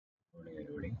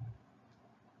everybody.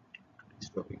 This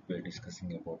topic we are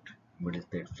discussing about middle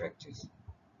third fractures.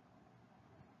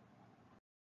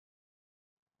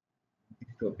 This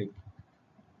topic,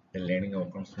 the learning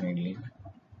outcomes mainly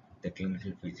the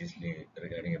clinical features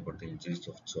regarding about the injuries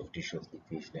of soft tissue of the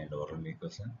facial and oral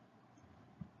mucosa,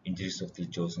 injuries of the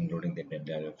jaws including the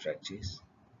dental fractures,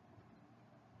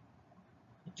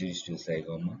 injuries to the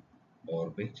zygoma,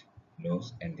 orbit,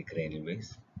 nose and the cranial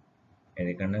base, and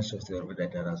the contents of the orbit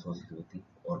that are associated with the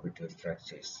orbital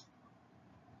fractures,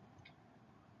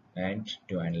 and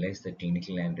to analyze the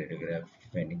clinical and radiograph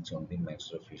findings on the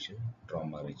maxillofacial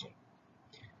trauma region.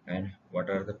 And what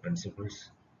are the principles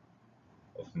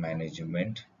of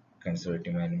management,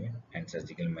 conservative management and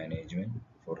surgical management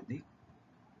for the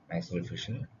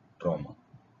maxillofacial trauma.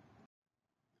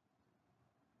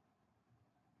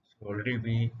 So already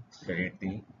we studied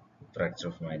the fracture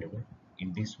of mandible.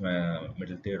 In this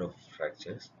middle third of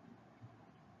fractures,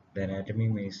 the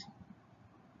anatomy is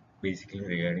basically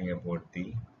regarding about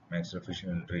the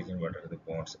maxillofacial region. What are the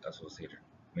bones associated?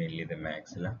 Mainly the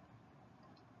maxilla,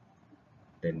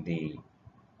 then the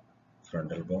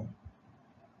frontal bone,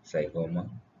 zygoma,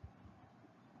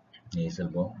 nasal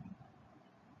bone,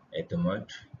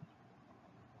 ethmoid,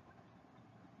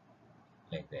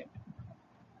 like that.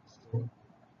 So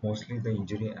mostly the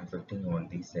injury affecting on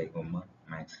the zygoma,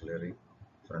 maxillary,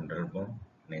 frontal bone,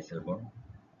 nasal bone,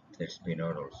 that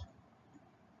sphenoid also.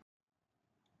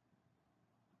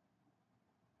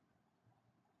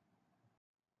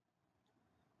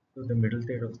 So the middle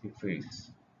third of the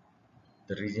face,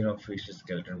 the region of facial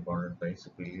skeleton bounded by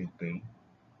superior brain,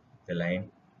 the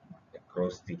line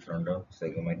across the front of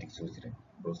zygomatic suture,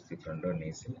 across the front of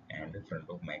nasal and the front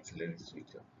of maxillary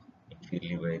suture,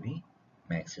 inferiorly by the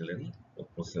maxillary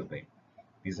occlusal vein.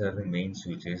 These are the main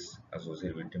sutures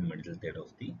associated with the middle third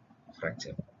of the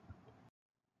fracture.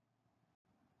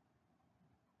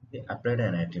 The applied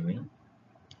anatomy,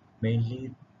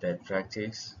 mainly the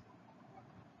fractures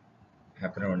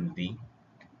happen on the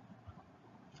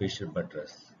facial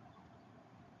buttress.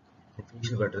 The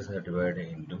facial buttress are divided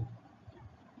into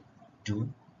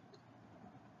two,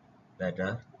 that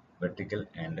are vertical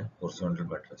and horizontal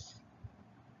buttress.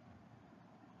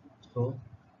 So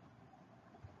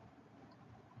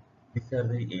these are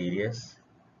the areas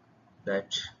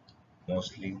that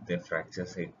mostly the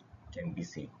fractures can be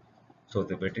seen. So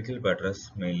the vertical buttress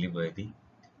mainly by the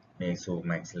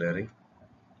nasomaxillary,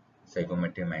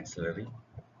 zygomatic-maxillary,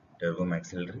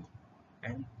 turbomaxillary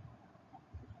and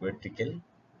vertical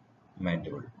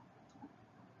mandible.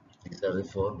 These are the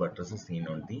four buttresses seen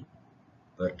on the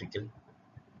vertical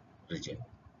region: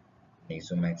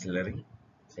 nasomaxillary,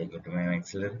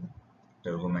 zygomatic-maxillary,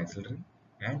 turbomaxillary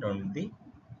and on the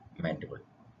mandible.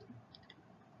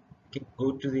 We can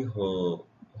go to the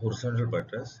horizontal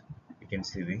buttress. We can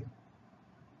see the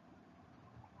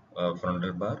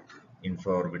frontal bar,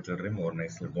 infraorbital rim or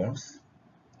nasal bones,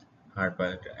 hard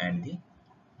palate and the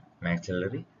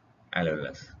maxillary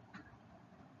alveolus.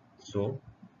 So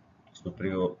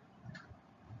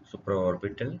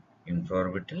supraorbital,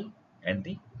 infraorbital and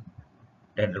the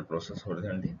dental process or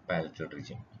the palatal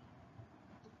region.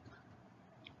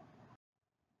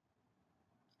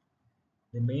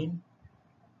 The main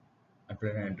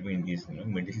applied anatomy in these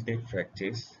middle third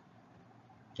fractures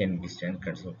can withstand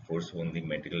considerable force on the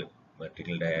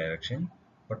vertical direction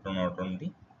but not on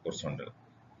the horizontal.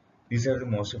 These are the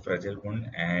most fragile one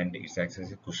and it acts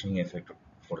as a cushioning effect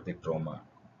for the trauma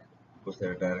because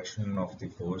the direction of the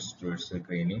force towards the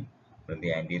cranium from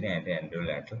the anterior and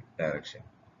anterolateral direction.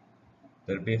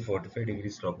 There will be a 45-degree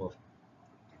slope of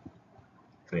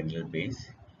cranial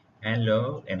base and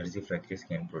low energy fractures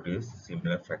can produce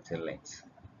similar fracture lines.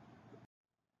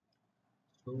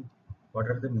 So what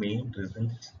are the main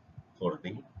reasons for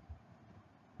the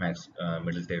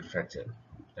middle third fracture?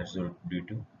 That's due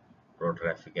to road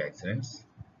traffic accidents,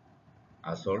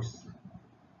 assaults,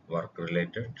 work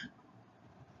related,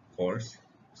 falls,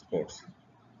 sports.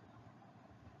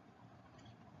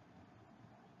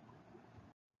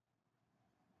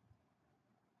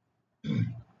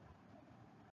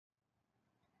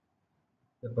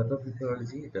 The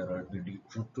pathophysiology, there are the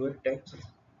two types: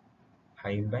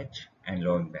 high impact and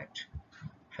low impact.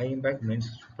 High impact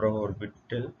means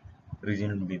supraorbital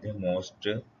region will be the most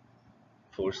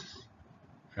force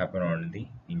happen on the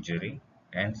injury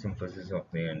and symphysis of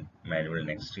the mandible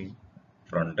next to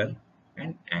frontal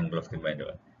and angle of the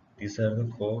mandible. These are the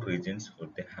four regions for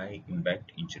the high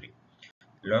impact injury.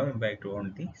 Low impact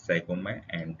on the zygoma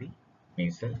and the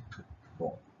nasal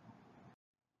bone.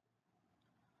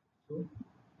 So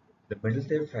the middle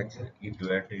third fracture is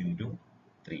divided into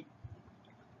three.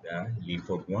 The leaf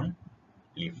 1,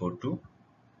 leaf 2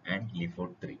 and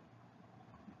Leaford 3.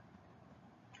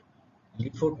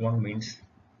 Leaford 1 means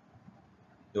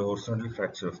the horizontal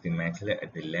fracture of the maxilla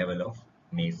at the level of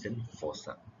nasal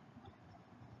fossa.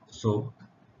 So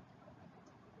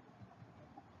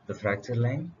the fracture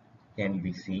line can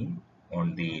be seen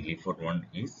on the Leaford 1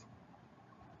 is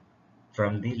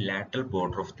from the lateral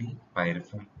border of the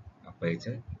pyriform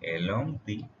aperture along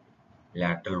the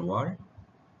lateral wall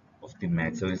of the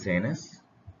maxillary sinus,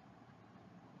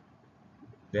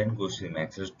 then goes to the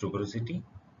maxillary tuberosity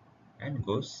and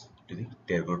goes to the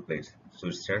pterygoid plates. So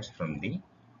it starts from the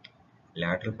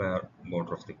lateral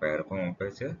border of the pyriform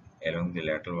aperture along the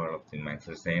lateral wall of the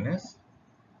maxillary sinus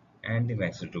and the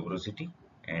maxillary tuberosity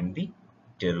and the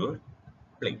pterygoid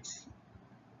plates.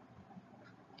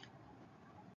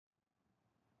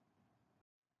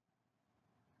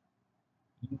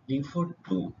 In Clifford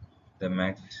 2, the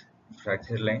max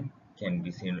fracture line can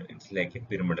be seen, it's like a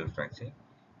pyramidal fracture,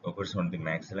 occurs on the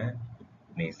maxilla,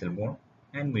 nasal bone,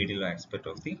 and medial aspect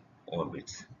of the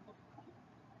orbits.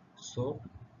 So,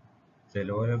 the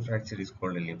lower fracture is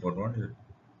called a Clifford 1,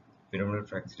 pyramidal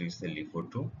fracture is the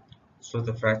Clifford 2. So,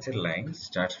 the fracture line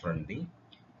starts from the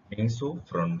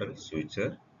nasofrontal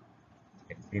suture,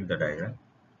 it's in the diagram,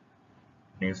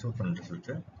 nasofrontal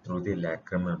suture through the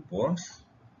lacrimal bones,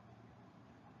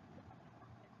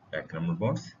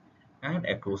 and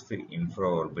across the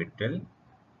infraorbital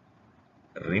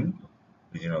rim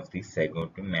region of the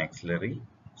zygomaxillary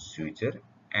suture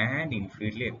and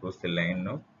inferiorly across the line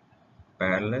of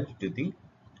parallel to the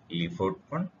Leaford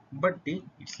one, but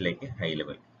it's like a high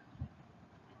level.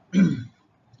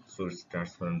 So it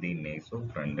starts from the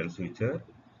nasofrontal suture,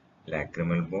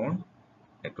 lacrimal bone,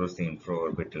 across the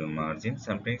infraorbital margin.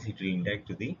 Sometimes it will interact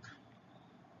to the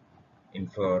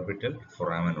infraorbital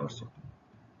foramen also,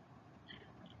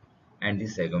 and the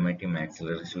zygomatic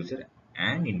maxillary suture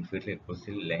and inferiorly across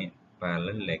the line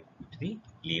parallel like to the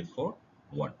Leaford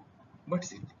one, but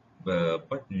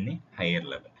in a higher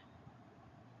level.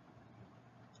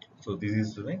 So this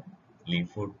is the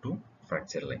Leaford 2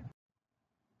 fracture line.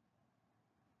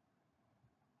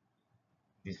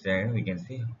 This diagram we can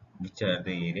see which are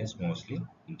the areas mostly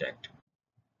intact.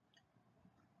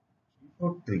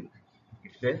 Leaford 3,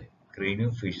 it's a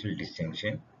craniofacial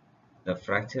disjunction. The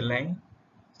fracture line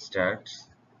starts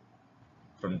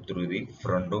from through the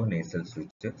frontonasal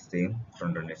suture, same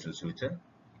frontonasal suture,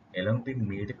 along the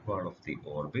middle wall of the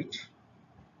orbit,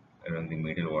 along the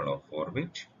middle wall of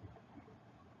orbit,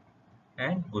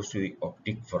 and goes to the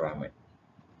optic foramen.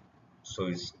 So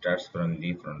it starts from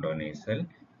the frontonasal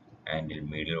and the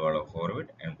medial wall of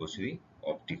orbit and goes to the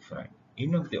optic foramen.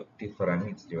 In of the optic foramen,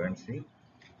 it divides the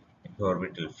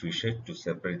infraorbital fissure to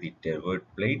separate the pterygoid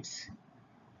plates,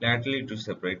 laterally to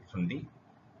separate from the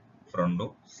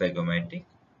frontozygomatic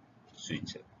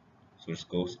suture. So it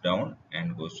goes down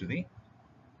and goes to the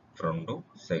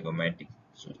frontozygomatic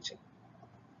suture.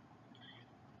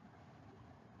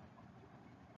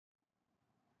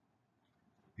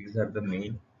 These are the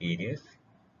main areas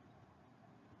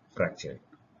fractured.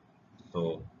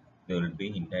 So there will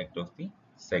be intact of the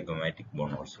zygomatic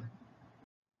bone also.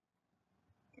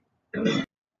 You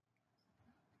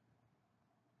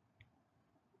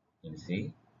can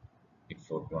see if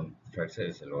for one fracture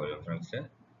is a lower fracture,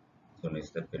 so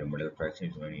next the pyramidal fracture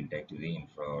is going intact to the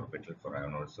infraorbital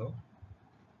foramen also.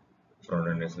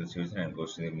 Frontal nasal suture and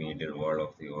goes to the medial wall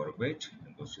of the orbit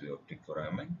and goes to the optic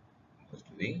foramen, goes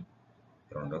to the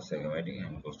frontozygomatic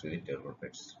and goes to the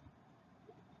pterygoid.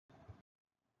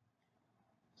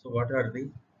 So what are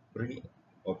the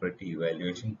pre-operative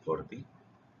evaluation for the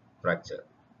fracture?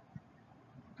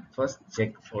 First,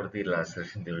 check for the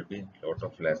laceration. There will be a lot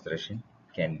of laceration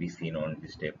can be seen on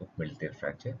this type of military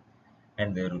fracture,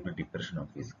 and there will be depression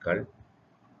of the skull,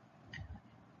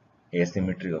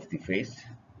 asymmetry of the face,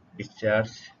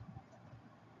 discharge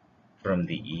from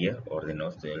the ear or the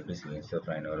nose. There will be signs of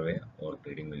rhinorrhea or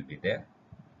bleeding will be there.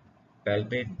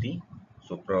 Palpate the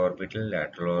supraorbital,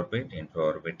 lateral orbit,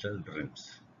 infraorbital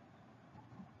rims.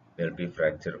 There will be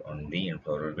fracture on the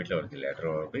infraorbital or the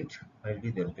lateral orbit.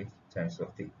 Maybe there will be chance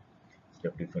of the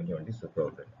step differently on the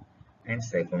supraorbital. And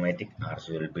zygomatic arch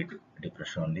will be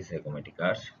depression on the zygomatic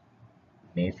arch.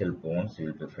 Nasal bones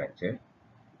will be fractured.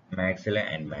 Maxilla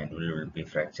and mandible will be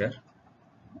fractured.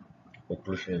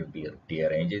 Occlusion will be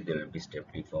rearranged. There will be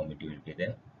step deformity will be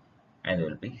there, and there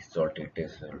will be saltated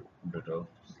due to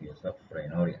CS of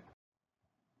rhinorrhea.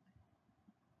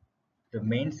 The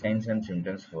main signs and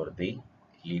symptoms for the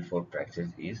Clifford fractures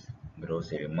is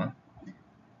gross edema,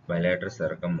 bilateral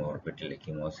circumorbital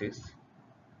ecchymosis,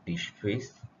 dish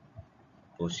face,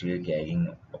 posterior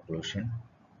gagging occlusion,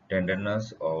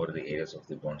 tenderness over the areas of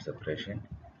the bone separation,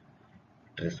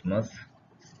 trismus,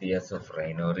 Years of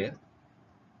rhinorrhea,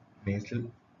 nasal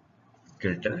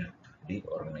skeletal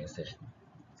deorganization.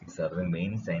 These are the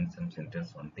main signs and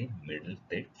symptoms on the middle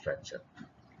third fracture.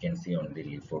 You can see on the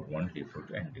leaf 1, leaf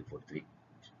 2, and leaf 3.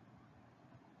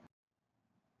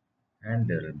 And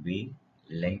there will be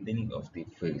lengthening of the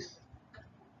face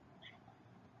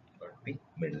or the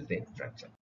middle third fracture.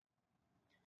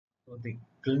 So the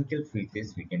clinical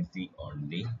features we can see on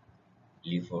the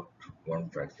leaf 1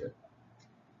 fracture.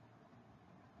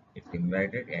 If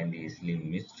invited and easily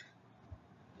missed,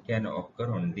 can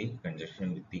occur on the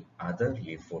conjunction with the other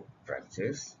leaf 4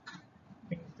 fractures,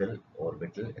 nasal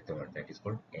orbital ethmoid, that is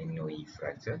called NOE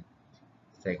fracture,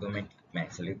 zygomatic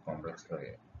maxillary complex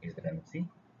is the MC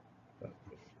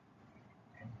fracture,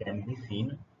 and can be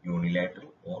seen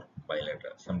unilateral or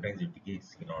bilateral. Sometimes it will be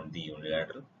seen on the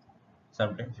unilateral,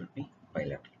 sometimes it will be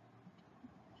bilateral,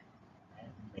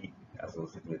 and may be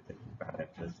associated with the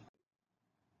palatal split.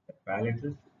 The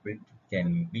palatal split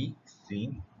can be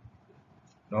seen,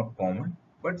 not common,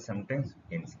 but sometimes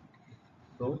we can see.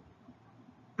 So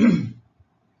if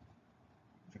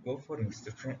you go for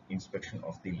inspection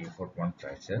of the leaf 1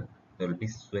 fracture, there will be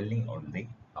swelling on the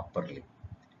upper lip,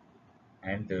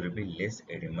 and there will be less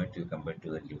edema to compare to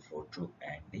the leaf 2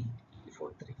 and the leaf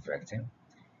 3 fracture.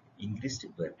 Increased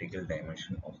vertical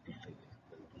dimension of the face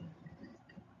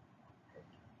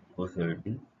because there will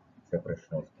be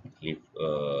separation of the leaf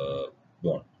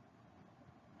bone.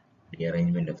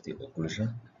 Rearrangement of the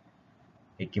occlusion,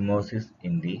 ecchymosis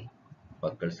in the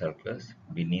buccal sulcus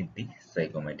beneath the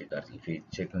zygomatic arch. If you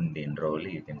check on the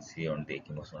intraoral, you can see on the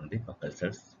ecchymosis on the buccal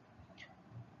cells.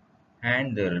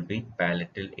 And there will be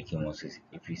palatal ecchymosis.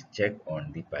 If we check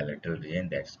on the palatal region,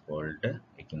 that's called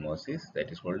ecchymosis,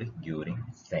 that is called during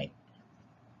sign.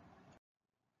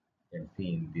 You can see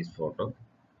in this photo,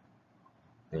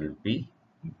 there will be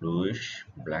bluish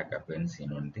black appearance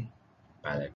seen on the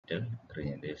palatal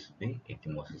region. There should be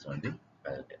ecchymosis on the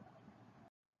palatal.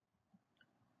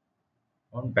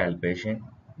 On palpation,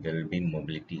 there will be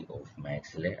mobility of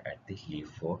maxilla at the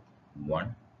leaf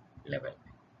 1 level.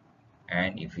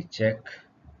 And if we check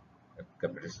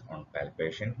on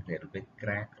palpation, there will be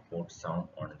crackpot sound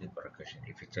on the percussion.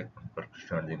 If you check on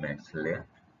percussion on the maxilla,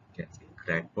 you can see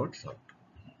crackpot sound.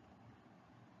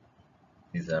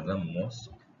 These are the most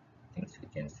things we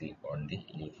can see on the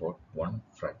leaf 1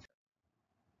 fracture.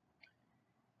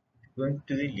 Going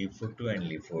to the leaf 2 and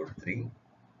leaf 3,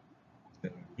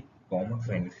 the common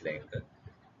findings like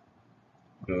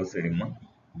gross edema,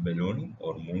 ballooning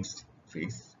or moose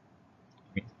face,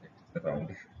 means that is the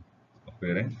roundish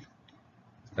appearance,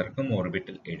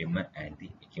 circumorbital edema and the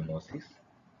ecchymosis,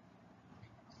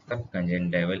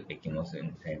 subconjunctival ecchymosis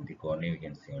inside the cornea, we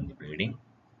can see on the bleeding,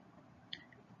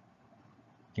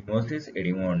 ecchymosis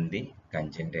edema on the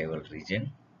conjunctival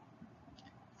region,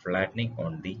 flattening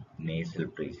on the nasal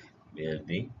bridge, where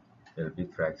there will be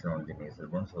fracture on the nasal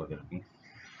bone, so there will be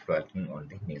flattening on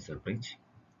the nasal bridge,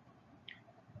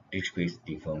 dish face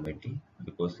deformity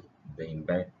because the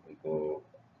impact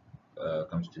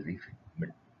comes to the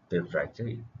mid fracture,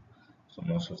 so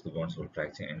most of the bones will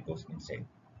fracture and goes inside.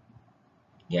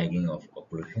 Gagging of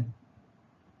occlusion,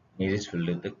 needles filled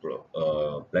with the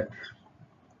blood,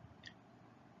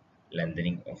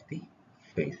 lengthening of the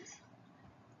face,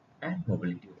 and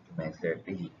mobility of the maxilla at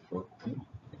the leaf 2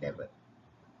 level.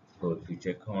 So if you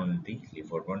check on the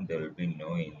leaf 1, there will be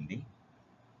no in the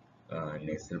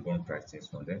nasal bone fractures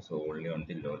on them, so only on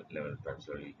the low level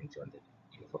fracture you can see on the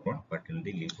leaf 1, but in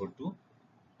the leaf 2,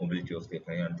 mobility of the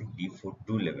FI on the leaf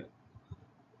 2 level.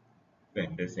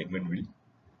 When the segment will,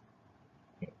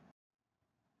 you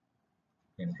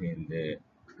can see in the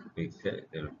picture,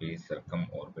 there will be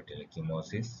circumorbital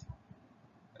ecchymosis,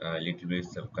 little bit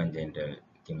subconjunctival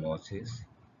ecchymosis,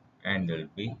 and there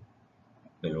will be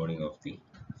ballooning of the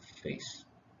face.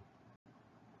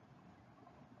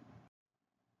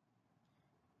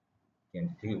 You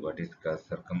can see what is called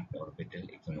circumorbital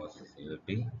ecchymosis. It will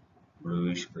be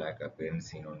bluish black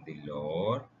appearance seen on the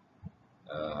lower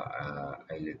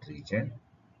eyelid region,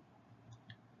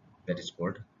 that is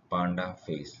called panda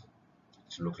face.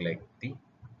 It looks like the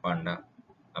panda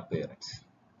appearance.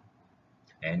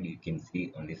 And you can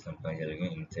see on the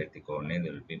subconjunctival inside the cornea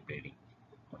there will be bleeding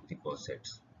on the both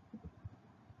sides.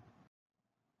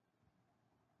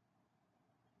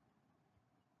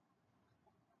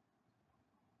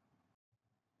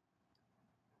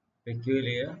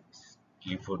 Peculiar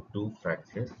Clifford 2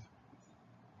 fractures,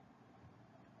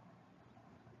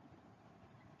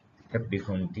 step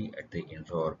deformity at the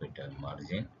infraorbital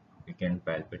margin. You can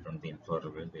palpate on the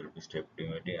infraorbital, there will be step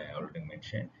deformity. I already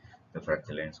mentioned the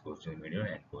fracture lines goes to the middle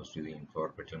and goes to the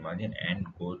infraorbital margin and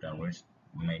goes downwards,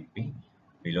 might be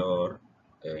below or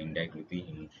intact with the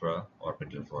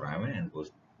infra-orbital foramen and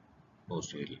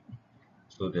posteriorly.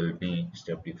 So there will be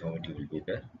step deformity will be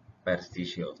there.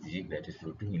 Paresthesia of the jig, that is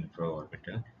due to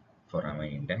infra-orbital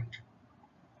foramen intact.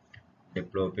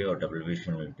 Diplopia or double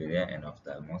vision will be there, and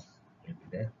ophthalmos will be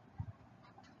there.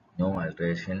 No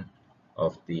alteration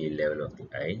of the level of the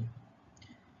eye.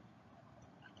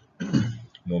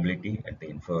 Mobility at the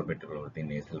infraorbital or the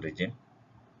nasal region.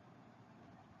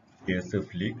 Here's a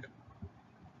flick.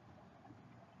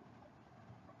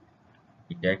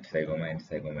 Intact zygoma and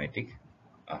zygomatic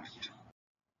arch.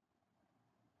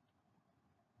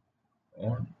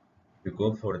 On we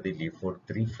go for the Leaford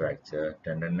 3 fracture,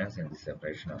 tenderness and the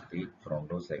separation of the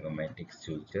frontozygomatic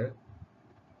suture,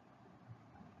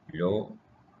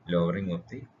 lowering of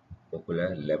the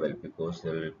ocular level, because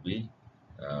there will be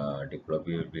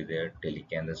diplopia will be there,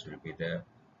 telecanthus will be there,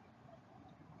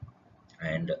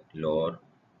 and lower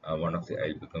one of the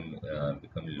eye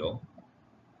become low.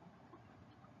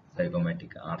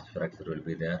 Zygomatic arch fracture will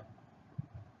be there.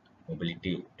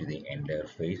 Mobility to the entire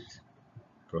face.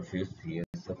 Profuse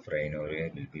CS of rhinorrhea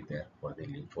will be there for the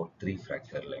Leaford 3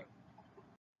 fracture line.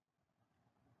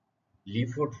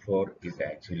 Leaford 4 is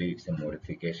actually it's a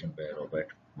modification by Robert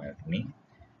Martini.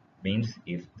 Means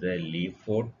if the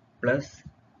Leaford plus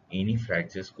any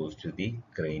fractures goes to the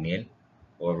cranial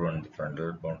or on the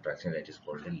frontal bone fracture, that is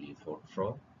called the Leaford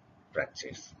 4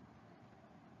 fractures.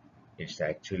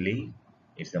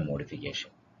 It's a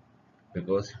modification,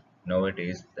 because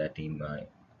nowadays that in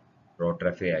road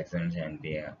traffic accidents and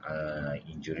the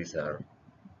injuries are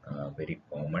very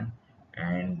common,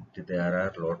 and there are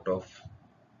a lot of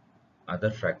other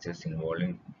fractures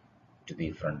involving to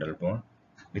the frontal bone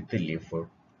with the Leaford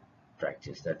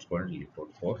fractures. That's called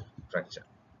Leaford 4 fracture.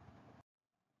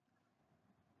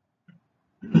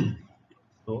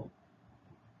 So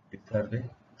these are the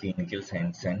clinical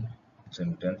signs and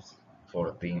symptoms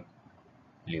for the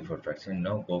Leaford fracture.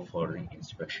 Now go for the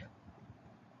inspection.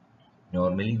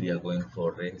 Normally we are going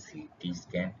for a CT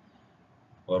scan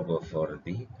or go for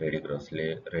the radiographs.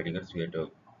 Radiographs we have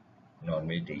to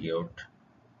normally take out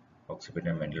occiput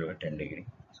and mandible at 10 degree.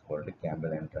 It's called the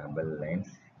Campbell and Tramble lines.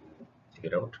 Check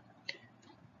it out.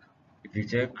 If you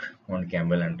check on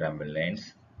Campbell and Tramble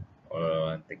lines,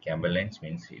 the Campbell lines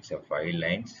means it's a 5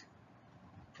 lines,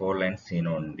 4 lines seen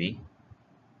on the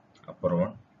upper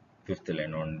one, 5th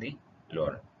line on the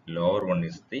lower one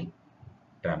is the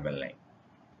Tramble line.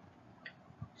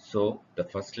 So the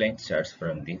first line starts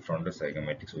from the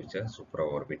frontozygomatic suture,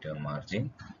 supraorbital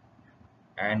margin,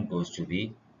 and goes to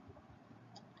the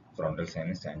frontal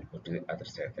sinus and go to the other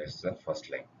side. That's the first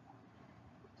line.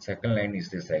 Second line is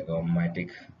the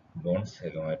zygomatic bone.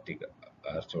 Zygomatic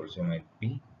arch also might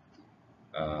be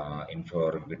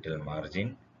infraorbital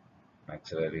margin,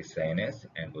 maxillary sinus,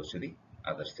 and goes to the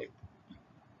other side.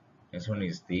 Next one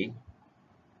is the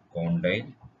condyle,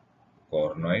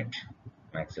 cornoid,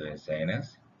 maxillary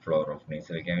sinus, floor of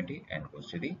nasal cavity, and goes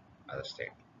to the other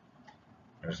side.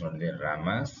 Next one the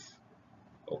ramus,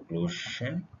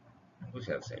 occlusion, and goes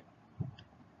to the other side.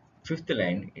 Fifth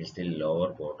line is the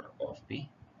lower border of the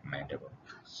mandible.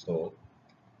 So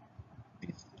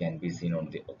this can be seen on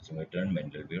the oximeter and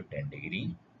mental view 10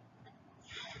 degree.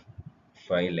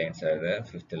 5 lines are there.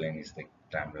 Fifth line is the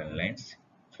Tramblin lines.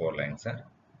 4 lines are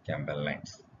Campbell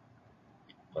lines.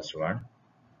 First one,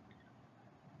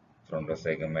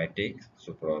 frontozygomatic,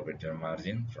 supraorbital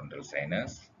margin, frontal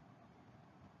sinus,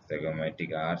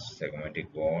 zygomatic arch,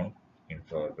 zygomatic bone,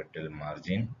 infraorbital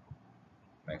margin,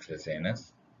 maxillary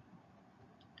sinus,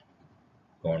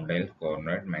 condyle,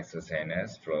 cornoid, maxillary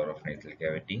sinus, floor of nasal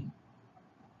cavity,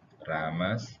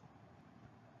 ramus,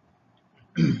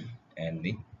 and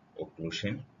the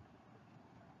occlusion.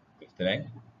 Fifth line,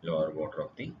 lower border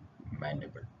of the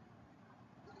mandible.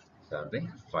 These are the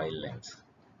 5 lines.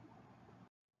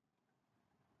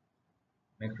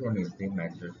 Next one is the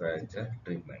maxillary fracture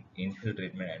treatment. Initial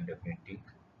treatment and definitive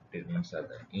treatments are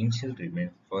the initial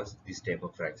treatment. First, this type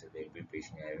of fracture there will be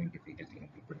patient having difficulty in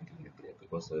breathing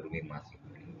because there will be massive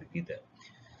bleeding will be there.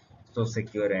 So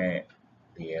secure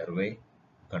the airway,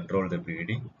 control the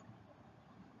bleeding,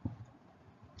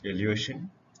 elevation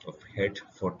of head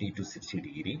 40 to 60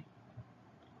 degree.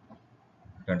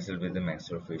 Consult with the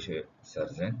maxillofacial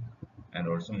surgeon, and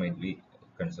also might be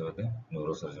consult with the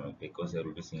neurosurgeon, because there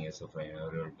will be seniors of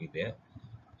rhinorrhea will be there.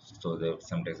 So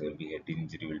sometimes there will be head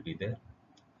injury will be there.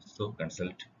 So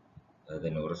consult the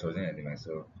neurosurgeon and the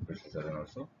maxillofacial surgeon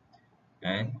also,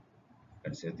 and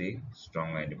consider the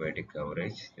strong antibiotic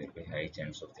coverage. There will be high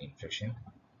chance of the infection.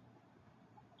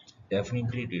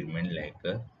 Definitely treatment like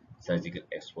surgical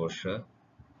exposure,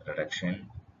 reduction,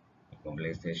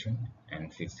 immobilization,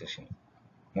 and fixation.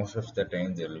 Most of the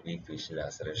time there will be facial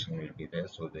laceration will be there,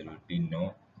 so there will be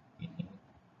no any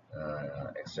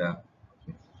extra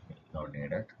not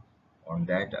needed. On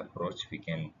that approach, we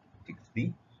can fix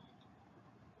the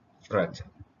fracture.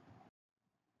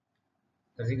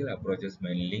 Surgical approaches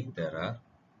mainly there are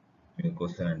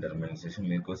mucosal and dermal incision.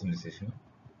 Mucosal incision,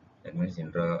 that means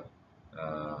intraoral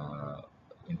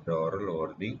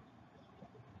or the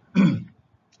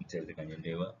inside the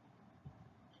conjunctiva.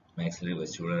 Maxillary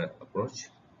vestibular approach,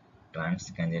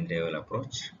 transconjunctival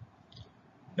approach,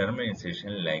 dermal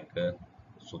incision like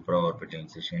supraorbital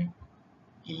incision,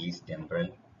 Gillis temporal,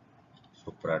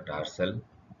 supratarsal,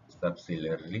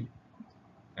 subciliary,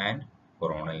 and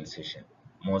coronal incision.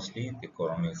 Mostly the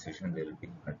coronal incision there will be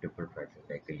multiple fractures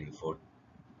like the Lefort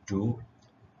 2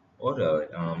 or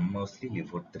mostly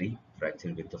Lefort 3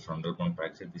 fracture with the frontal bone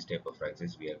fracture. This type of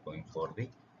fractures we are going for the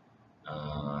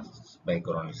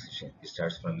bicoronal incision. It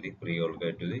starts from the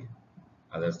pre-olga to the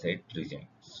other side region.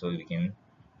 So we can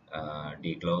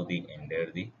declaw the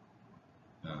entire the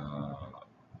uh,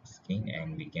 skin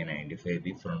and we can identify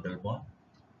the frontal bone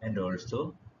and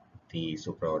also the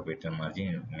supraorbital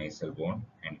margin, nasal bone,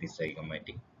 and the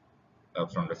zygomatic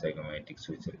frontozygomatic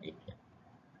suture area.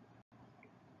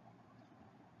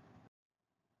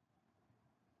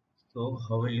 So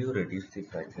how will you reduce the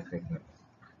fracture thickness?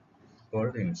 It's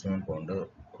called instrument bonder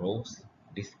Rose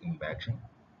disc impaction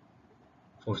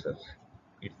forceps.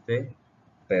 It's a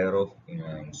pair of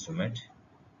instrument.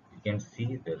 You can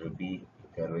see there will be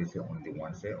curvature on the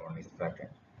one side on its flattened.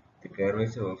 The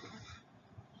curvature of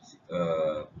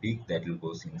beak that will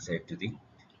goes inside to the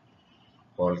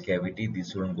oral cavity.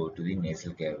 This will go to the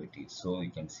nasal cavity. So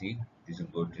you can see this will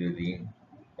go to the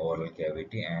oral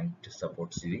cavity and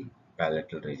supports the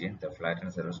palatal region. The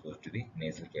flattened surface goes to the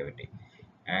nasal cavity,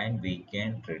 and we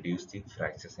can reduce the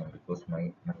fracture sign because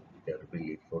my there will be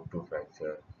lead for two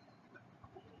fracture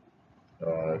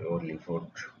or lead for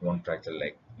one fracture.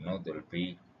 Like there will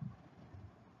be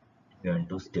going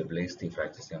to stabilize the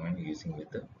fracture segment using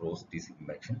with the Rose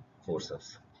disinfection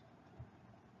forces.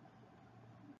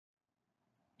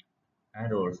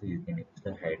 And also you can use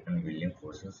the Hayton William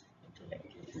forces to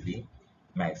the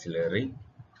maxillary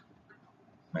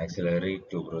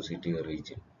tuberosity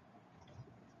region.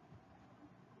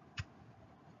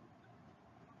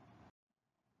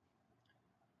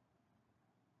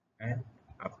 And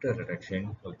after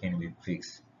reduction, how can we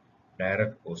fix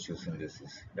direct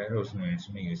osteosynthesis? Direct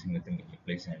osteosynthesis means using with the mini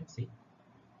plates and the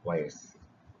wires,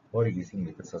 or using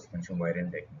with the suspension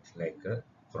wiring techniques like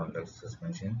frontal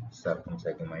suspension,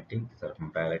 circumzygomatic,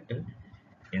 circumpalatal,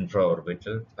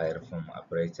 infraorbital, piriform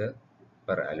aperture,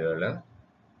 paralveolar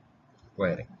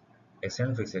wiring.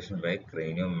 External fixation by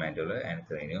craniomandibular and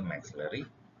craniomaxillary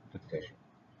fixation.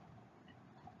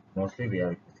 Mostly we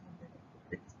are using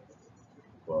the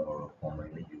for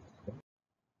commonly used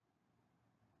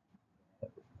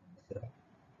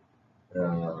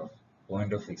the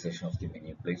point of fixation of the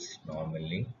mini plates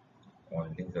normally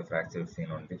only the fracture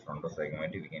seen on the frontal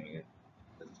segment we can use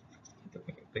the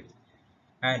mini plates,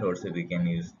 and also we can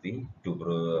use the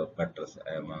tuber butters.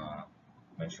 I am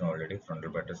mentioned already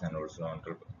frontal butters and also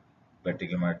frontal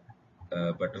vertical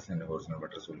butters and horizontal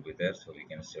butters will be there, so we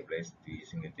can stabilize the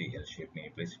using the L-shaped mini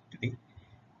plates to the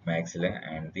maxilla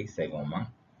and the zygoma,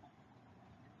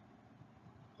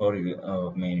 or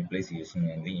many places using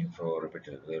in the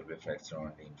infraorbital where we fracture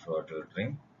on the infraorbital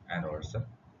rim and also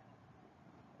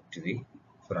to the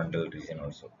frontal region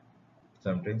also.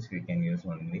 Sometimes we can use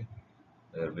only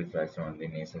we fracture on the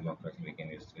nasal bone fracture we can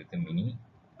use with the mini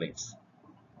plates.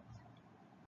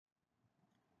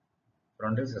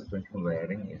 Frontal suspension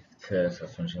wiring is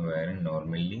suspension wiring.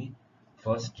 Normally,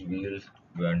 first we will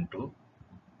want to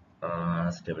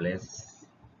stabilize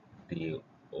the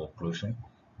occlusion.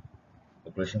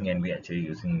 Occlusion can be actually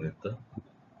using with the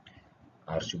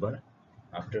arch bar.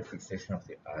 After fixation of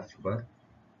the arch bar,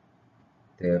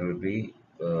 there will be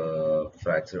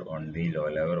fracture on the low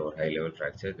level or high level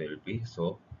fracture. There will be,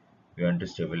 so we want to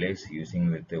stabilize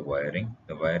using with the wiring.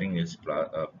 The wiring is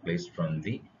placed from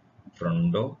the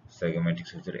frontozygomatic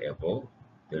suture above.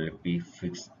 They will be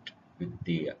fixed with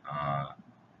the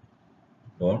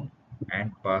bone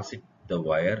and pass it the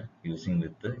wire using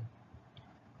with the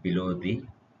below the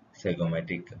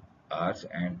zygomatic arch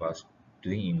and pass to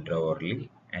the intraorally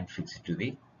and fix it to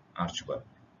the arch bar.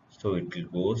 So it will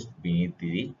goes beneath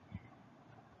the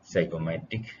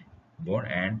zygomatic bone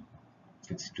and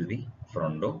fix to the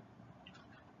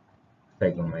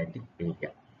frontozygomatic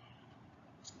area.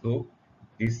 So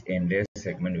this entire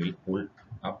segment will pull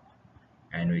up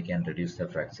and we can reduce the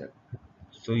fracture.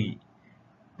 So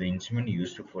the instrument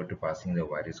used for to passing the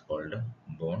wire is called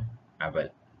bone abel.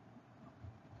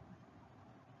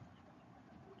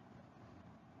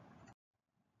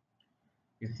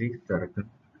 Is the circumvented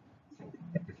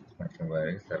suspension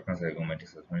wire. Circumzygomatic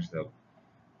suspension,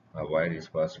 the wire is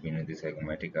passed beneath the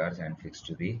zygomatic arch and fixed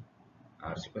to the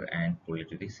arch and pulled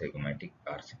to the zygomatic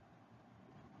arch.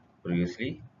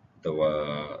 Previously,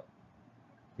 the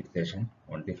fixation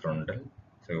on the frontal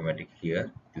zygomatic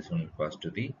here, this one passed to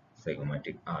the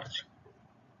zygomatic arch.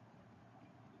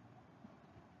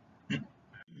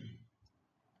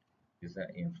 This is an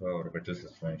infraorbital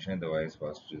suspension. The wire is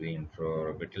passed to the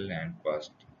infraorbital and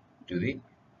passed to the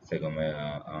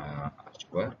zygomatic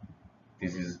arch bar.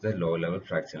 This is the low level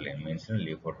fracture line. Means in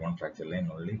Leopard 1 fracture line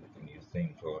only we can use the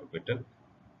infraorbital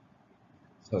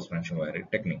suspension wire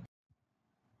technique.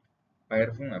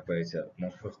 Pyrophone aperture.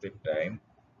 Most of the time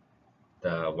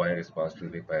the wire is passed to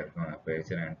the pyrophone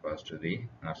aperture and passed to the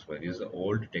arch wire. This is the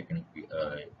old technique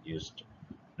used.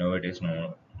 Nowadays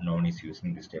no one is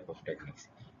using this type of techniques.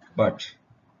 But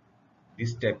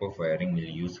this type of wiring will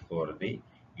use for the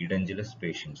edentulous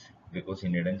patients, because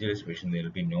in edentulous patients there will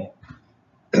be no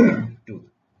tooth.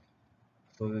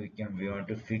 So we want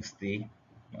to fix the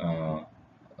uh,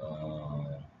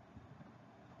 uh,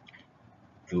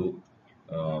 to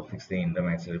fix the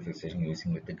intermaxillary fixation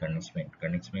using with the connection.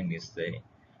 Connection is the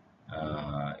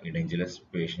edentulous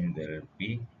patient. There will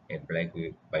be a black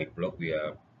pipe block. We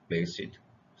are placed it.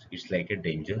 It's like a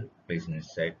danger placed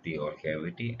inside the oral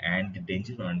cavity, and the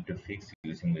danger want to fix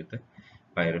using with the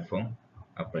pyroform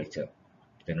aperture.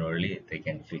 Then only they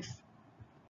can fix.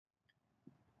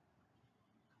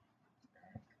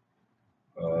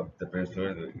 The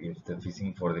pressure is the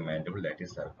fixing for the mandible, that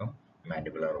is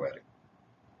circummandibular wiring.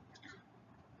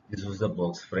 This was the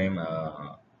box frame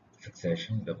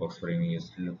fixation. The box frame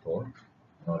is used for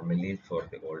normally for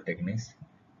the old techniques.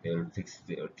 They will fix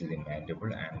to the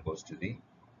mandible and goes to the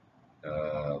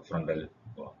frontal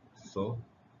bone. So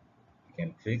you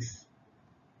can fix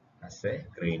as a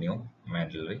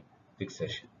cranio-mandibular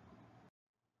fixation.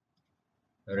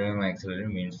 Maxillary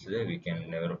means we can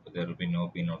never, there will be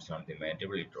no pinouts on the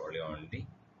mandible, it only on the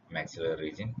maxillary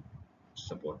region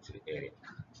supports the area.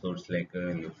 So it's like a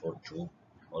Leaf 2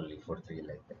 or Leaf 3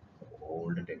 like that.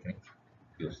 Old technique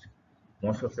used.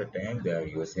 Most of the time they are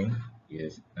using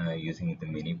the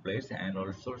mini plates, and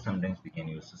also sometimes we can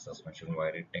use the suspension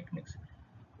wiring techniques.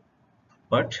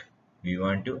 But we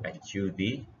want to achieve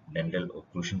the dental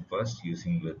occlusion first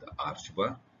using with the arch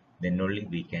bar. Then only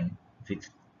we can fix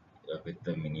with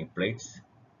the mini plates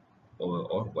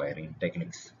or wiring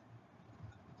techniques.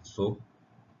 So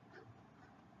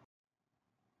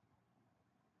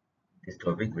this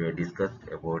topic we have discussed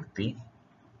about the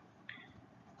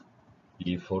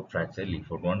Leaf fracture, Leaf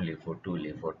 1, Leaf 2,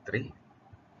 Leaf 3.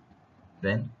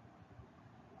 Then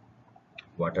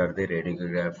what are the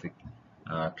radiographic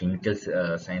clinical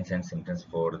signs and symptoms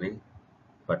for the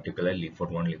particular Leaf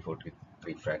 1, Leaf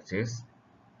 3 fractures,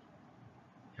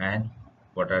 and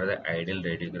what are the ideal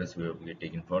radiographs we will be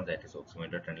taken for, that is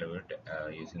oximeter 10 level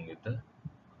using with the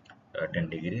 10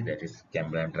 degree, that is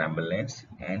Campbell and Ramble lens,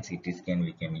 and CT scan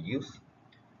we can use.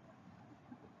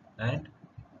 And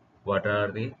what are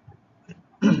the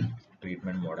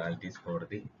treatment modalities for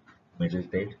the middle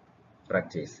third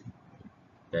fractures,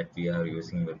 that we are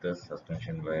using with the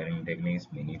suspension wiring techniques,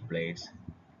 mini plates,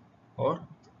 or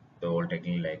the old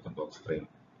technique like a box frame.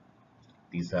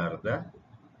 These are the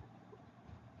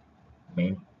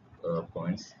main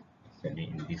points studied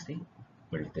in this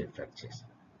middle third fractures.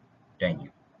 Thank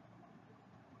you.